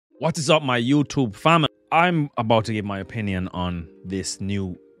What is up, my YouTube family? I'm about to give my opinion on this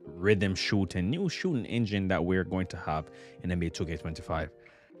new rhythm shooting engine that we're going to have in NBA 2K25.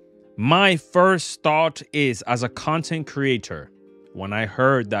 My first thought is, as a content creator, when I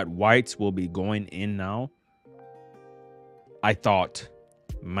heard that whites will be going in now, I thought,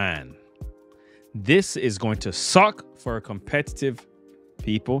 man, this is going to suck for competitive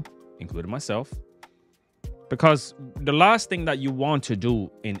people, including myself. Because the last thing that you want to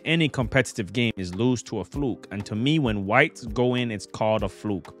do in any competitive game is lose to a fluke. And to me, when whites go in, it's called a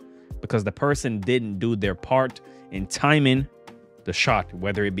fluke because the person didn't do their part in timing the shot,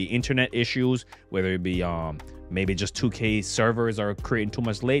 whether it be internet issues, whether it be maybe just 2K servers are creating too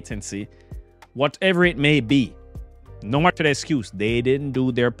much latency, whatever it may be. No matter the excuse, they didn't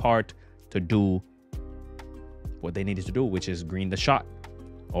do their part to do what they needed to do, which is green the shot.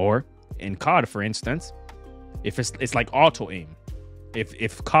 Or in COD, for instance, if it's like auto aim.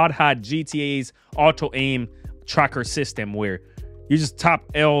 If COD had GTA's auto aim tracker system where you just tap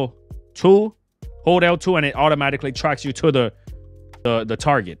L2, hold L2, and it automatically tracks you to the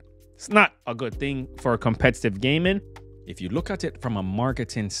target. It's not a good thing for competitive gaming. If you look at it from a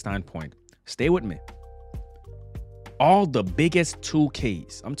marketing standpoint, stay with me. All the biggest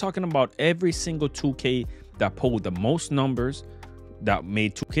 2Ks, I'm talking about every single 2K that pulled the most numbers, that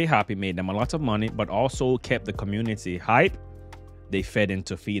made 2K happy, made them a lot of money, but also kept the community hype, they fed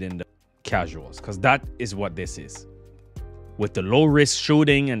into feeding the casuals, because that is what this is. With the low risk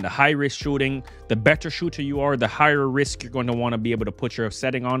shooting and the high risk shooting, the better shooter you are, the higher risk you're going to want to be able to put your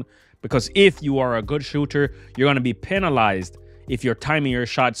setting on, because if you are a good shooter, you're going to be penalized if you're timing your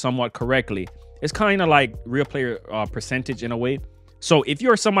shot somewhat correctly. It's kind of like real player percentage in a way. So if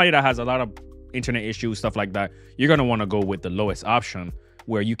you're somebody that has a lot of internet issues, stuff like that, you're going to want to go with the lowest option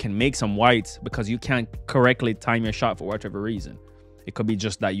where you can make some whites because you can't correctly time your shot for whatever reason. It could be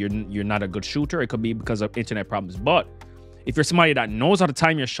just that you're not a good shooter. It could be because of internet problems. But if you're somebody that knows how to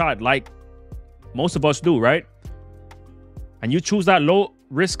time your shot, like most of us do, right? And you choose that low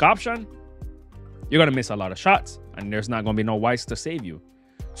risk option, you're going to miss a lot of shots and there's not going to be no whites to save you.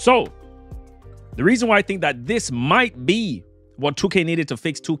 So the reason why I think that this might be what 2K needed to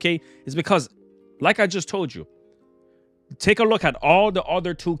fix 2K is because, like I just told you, take a look at all the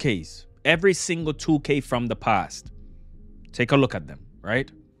other 2Ks, every single 2K from the past. Take a look at them,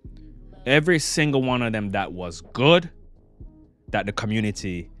 right? Every single one of them that was good, that the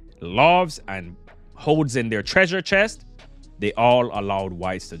community loves and holds in their treasure chest, they all allowed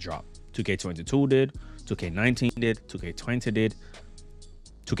whites to drop. 2K22 did, 2K19 did, 2K20 did,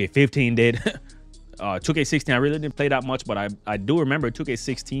 2K15 did. 2K16, I really didn't play that much, but I do remember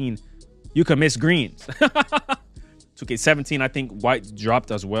 2K16, you could miss greens. 2K17, I think whites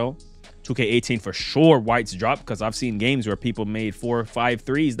dropped as well. 2K18 for sure whites dropped, because I've seen games where people made 4 or 5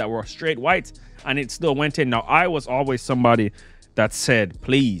 threes that were straight whites and it still went in. Now, I was always somebody that said,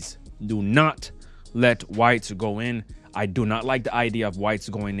 please do not let whites go in. I do not like the idea of whites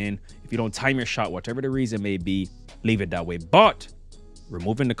going in. If you don't time your shot, whatever the reason may be, leave it that way. But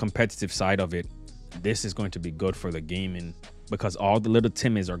removing the competitive side of it, this is going to be good for the gaming, because all the little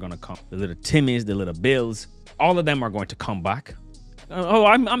Timmies are going to come. The little Timmies, the little Bills, all of them are going to come back. Oh,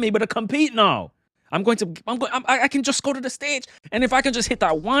 I'm able to compete now. I can just go to the stage, and if I can just hit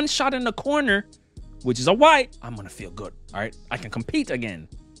that one shot in the corner, which is a white, I'm going to feel good. All right, I can compete again.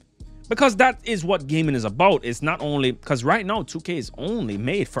 Because that is what gaming is about. It's not only, because right now 2K is only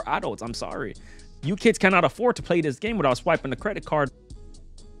made for adults. I'm sorry. You kids cannot afford to play this game without swiping the credit card.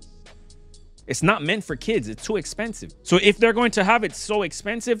 It's not meant for kids. It's too expensive. So if they're going to have it so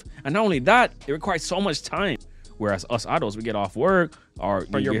expensive, and not only that, it requires so much time. Whereas us adults, we get off work or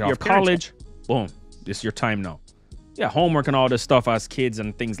you get off college, boom, this is your time now. Yeah, homework and all this stuff as kids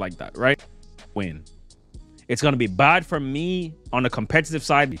and things like that, right? Win. It's going to be bad for me on the competitive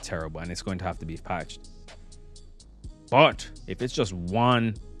side, be terrible, and it's going to have to be patched. But if it's just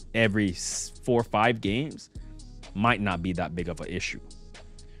one every 4 or 5 games, might not be that big of an issue.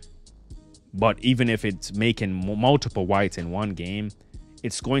 But even if it's making multiple whites in one game,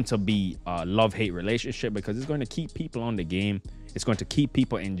 it's going to be a love-hate relationship, because it's going to keep people on the game. It's going to keep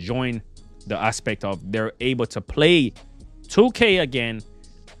people enjoying the aspect of they're able to play 2K again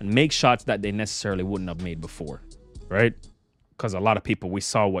and make shots that they necessarily wouldn't have made before, right? Because a lot of people, we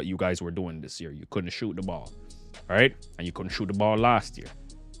saw what you guys were doing this year. You couldn't shoot the ball, right? And you couldn't shoot the ball last year.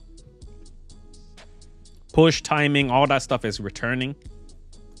 Push, timing, all that stuff is returning.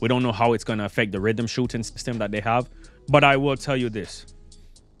 We don't know how it's going to affect the rhythm shooting system that they have. But I will tell you this.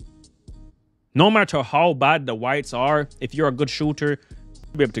 No matter how bad the whites are, if you're a good shooter,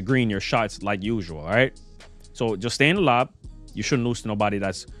 you'll be able to green your shots like usual, all right? So just stay in the lab. You shouldn't lose to nobody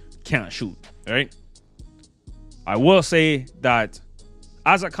that's can't shoot, right? I will say that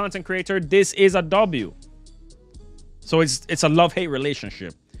as a content creator, this is a W. So it's a love-hate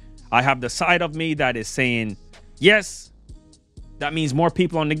relationship. I have the side of me that is saying, yes, that means more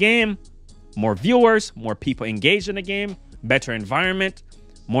people on the game, more viewers, more people engaged in the game, better environment,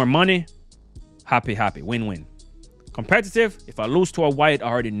 more money. Happy, win-win. Competitive, if I lose to a white, I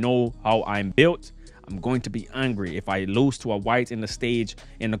already know how I'm built. I'm going to be angry if I lose to a white in the stage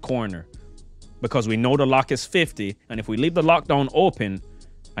in the corner, because we know the lock is 50. And if we leave the lockdown open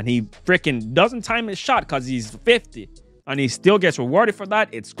and he freaking doesn't time his shot because he's 50 and he still gets rewarded for that,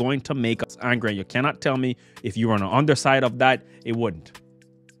 it's going to make us angry. And you cannot tell me if you were on the underside of that, it wouldn't,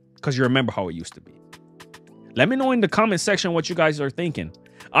 because you remember how it used to be. Let me know in the comment section what you guys are thinking.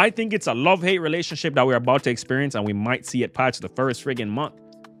 I think it's a love-hate relationship that we're about to experience, and we might see it patch the first friggin' month.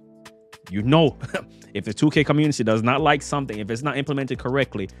 You know, if the 2K community does not like something, if it's not implemented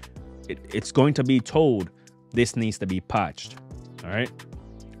correctly, it's going to be told this needs to be patched. All right,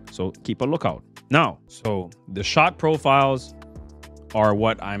 so keep a lookout. Now, so the shot profiles are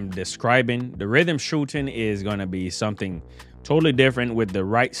what I'm describing. The rhythm shooting is going to be something totally different with the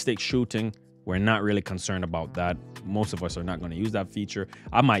right stick shooting. We're not really concerned about that. Most of us are not going to use that feature.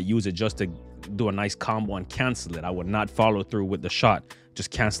 I might use it just to do a nice combo and cancel it. I would not follow through with the shot,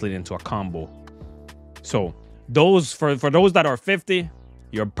 just cancel it into a combo. So those for those that are 50,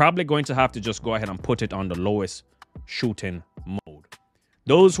 you're probably going to have to just go ahead and put it on the lowest shooting mode.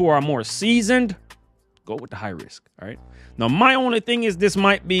 Those who are more seasoned, go with the high risk. All right. Now, my only thing is this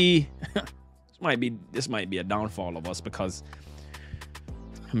might be this might be a downfall of us, because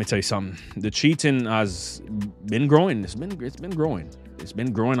let me tell you something. The cheating has been growing. It's been growing. It's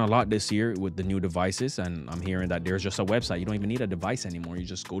been growing a lot this year with the new devices, and I'm hearing that there's just a website. You don't even need a device anymore. You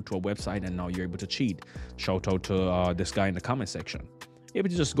just go to a website and now you're able to cheat. Shout out to this guy in the comment section. You're able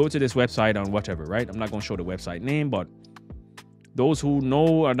to just go to this website on whatever, right? I'm not going to show the website name, but those who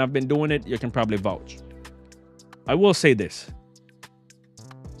know and have been doing it, you can probably vouch. I will say this.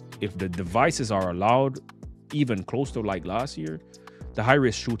 If the devices are allowed, even close to like last year, the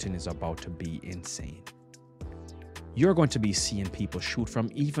high-risk shooting is about to be insane. You're going to be seeing people shoot from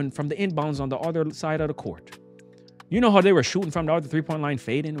the inbounds on the other side of the court. You know how they were shooting from the other three-point line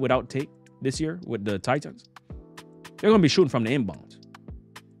fading without take this year with the Titans? They're going to be shooting from the inbounds.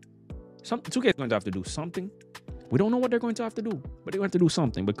 2K is going to have to do something. We don't know what they're going to have to do, but they're going to have to do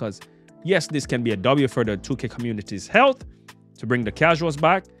something, because yes, this can be a W for the 2K community's health, to bring the casuals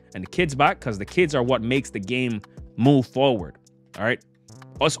back and the kids back, because the kids are what makes the game move forward. All right,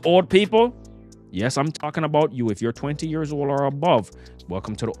 us old people, yes, I'm talking about you. If you're 20 years old or above,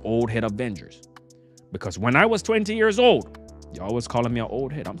 welcome to the old head Avengers. Because when I was 20 years old, y'all was calling me an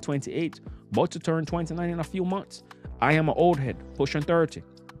old head. I'm 28, about to turn 29 in a few months. I am an old head, pushing 30.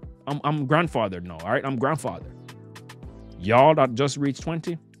 I'm grandfather now, all right? I'm grandfather. Y'all that just reached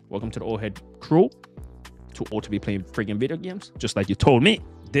 20, welcome to the old head crew. Too old to be playing friggin' video games, just like you told me.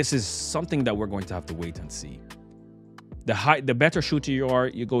 This is something that we're going to have to wait and see. The better shooter you are,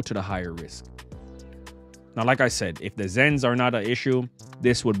 you go to the higher risk. Now, like I said, if the Zens are not an issue,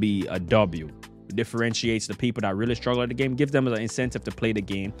 this would be a W. It differentiates the people that really struggle at the game. Give them an incentive to play the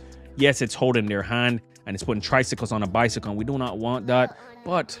game. Yes, it's holding their hand and it's putting tricycles on a bicycle, and we do not want that.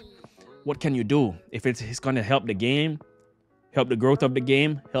 But what can you do? If it's going to help the game, help the growth of the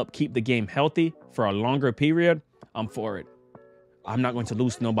game, help keep the game healthy for a longer period, I'm for it. I'm not going to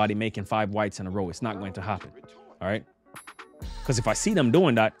lose nobody making 5 whites in a row. It's not going to happen. All right. Because if I see them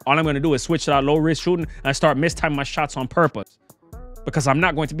doing that, all I'm going to do is switch to that low risk shooting and start mistiming my shots on purpose, because I'm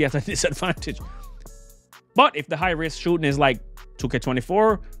not going to be at a disadvantage. But if the high risk shooting is like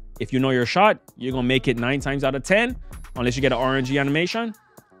 2K24, if you know your shot, you're going to make it 9 times out of 10, unless you get an RNG animation.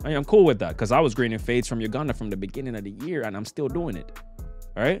 I'm cool with that, because I was grading fades from Uganda from the beginning of the year, and I'm still doing it.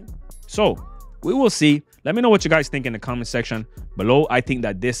 All right. So we will see. Let me know what you guys think in the comment section below. I think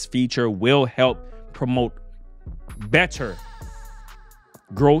that this feature will help promote better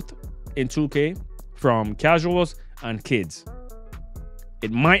growth in 2K from casuals and kids.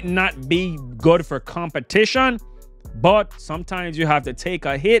 It might not be good for competition, but sometimes you have to take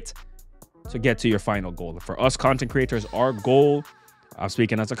a hit to get to your final goal. For us content creators, our goal, I'm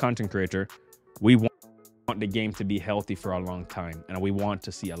speaking as a content creator, we want the game to be healthy for a long time, and we want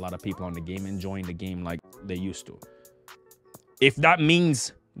to see a lot of people on the game enjoying the game like they used to. If that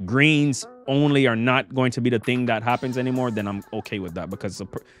means greens only are not going to be the thing that happens anymore, then I'm okay with that, because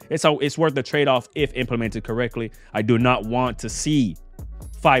it's worth the trade-off if implemented correctly. I do not want to see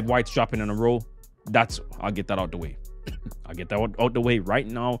 5 whites dropping in a row. I'll get that out the way. I'll get that out the way right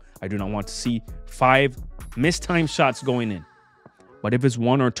now. I do not want to see 5 mistimed shots going in. But if it's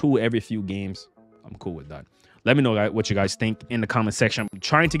 1 or 2 every few games, I'm cool with that. Let me know what you guys think in the comment section. I'm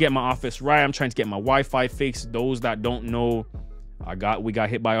trying to get my office right. I'm trying to get my Wi-Fi fixed. Those that don't know, we got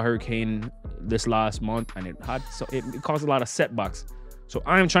hit by a hurricane this last month, and it caused a lot of setbacks. So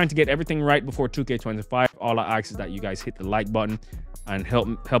I am trying to get everything right before 2K25. All I ask is that you guys hit the like button and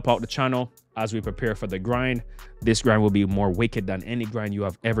help out the channel as we prepare for the grind. This grind will be more wicked than any grind you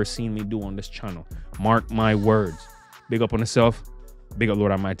have ever seen me do on this channel. Mark my words. Big up on yourself. Big up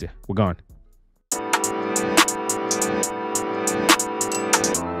Lord Almighty. We're gone.